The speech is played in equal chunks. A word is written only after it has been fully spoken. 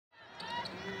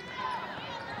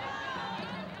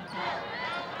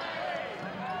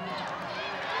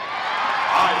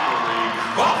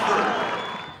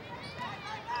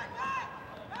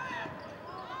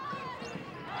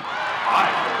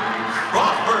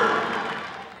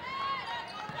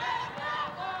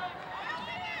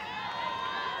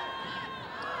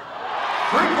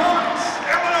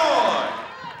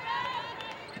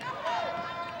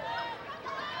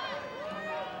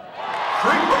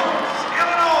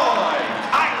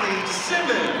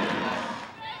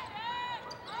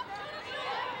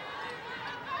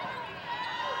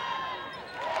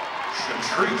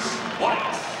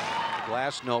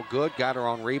glass, no good. Got her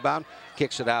own rebound.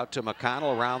 Kicks it out to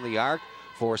McConnell around the arc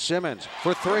for Simmons.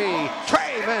 For three,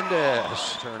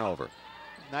 tremendous turnover.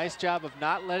 Nice job of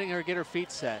not letting her get her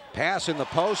feet set. Pass in the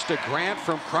post to Grant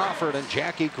from Crawford, and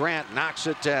Jackie Grant knocks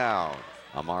it down.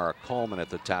 Amara Coleman at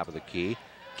the top of the key.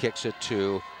 Kicks it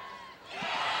to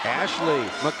Ashley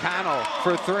McConnell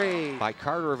for three by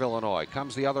Carter of Illinois.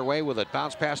 Comes the other way with it.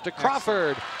 Bounce pass to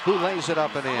Crawford, who lays it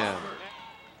up and in.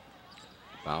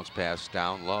 Bounce pass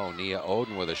down low. Nia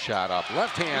Oden with a shot up.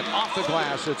 Left hand off the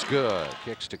glass. It's good.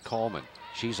 Kicks to Coleman.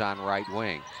 She's on right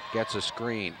wing. Gets a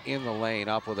screen in the lane.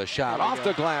 Up with a shot off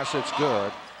the glass. It's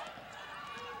good.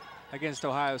 Against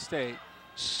Ohio State.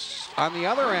 On the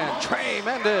other end,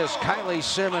 tremendous. Kylie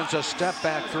Simmons, a step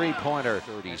back three-pointer.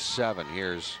 37.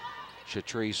 Here's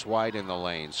Shatrice White in the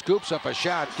lane. Scoops up a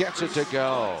shot. Gets it to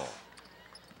go.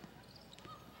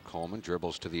 Coleman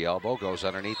dribbles to the elbow, goes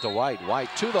underneath to White.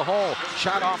 White to the hole,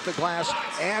 shot off the glass,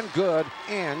 and good,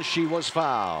 and she was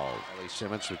fouled. Kylie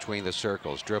Simmons between the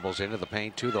circles, dribbles into the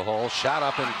paint to the hole, shot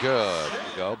up and good. There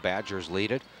you go, Badgers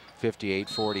lead it,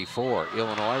 58-44.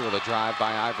 Illinois with a drive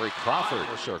by Ivory Crawford.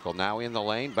 Circle now in the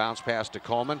lane, bounce pass to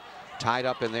Coleman. Tied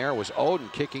up in there was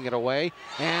Oden kicking it away,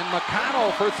 and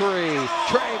McConnell for three.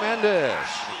 Tremendous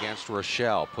against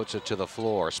Rochelle, puts it to the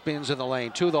floor, spins in the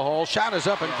lane to the hole, shot is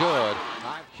up and good.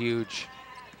 Huge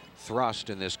thrust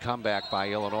in this comeback by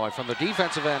Illinois from the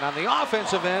defensive end. On the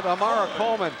offensive end, Amara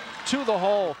Coleman to the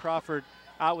hole. Crawford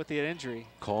out with the injury.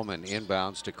 Coleman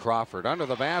inbounds to Crawford under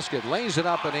the basket, lays it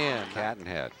up and in.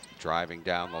 Cattenhead driving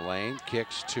down the lane,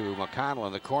 kicks to McConnell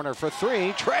in the corner for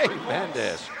three.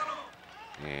 Tremendous.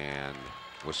 And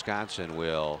Wisconsin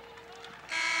will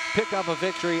pick up a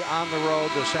victory on the road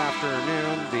this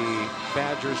afternoon. The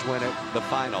Badgers win it, the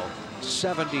final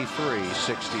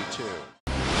 73-62.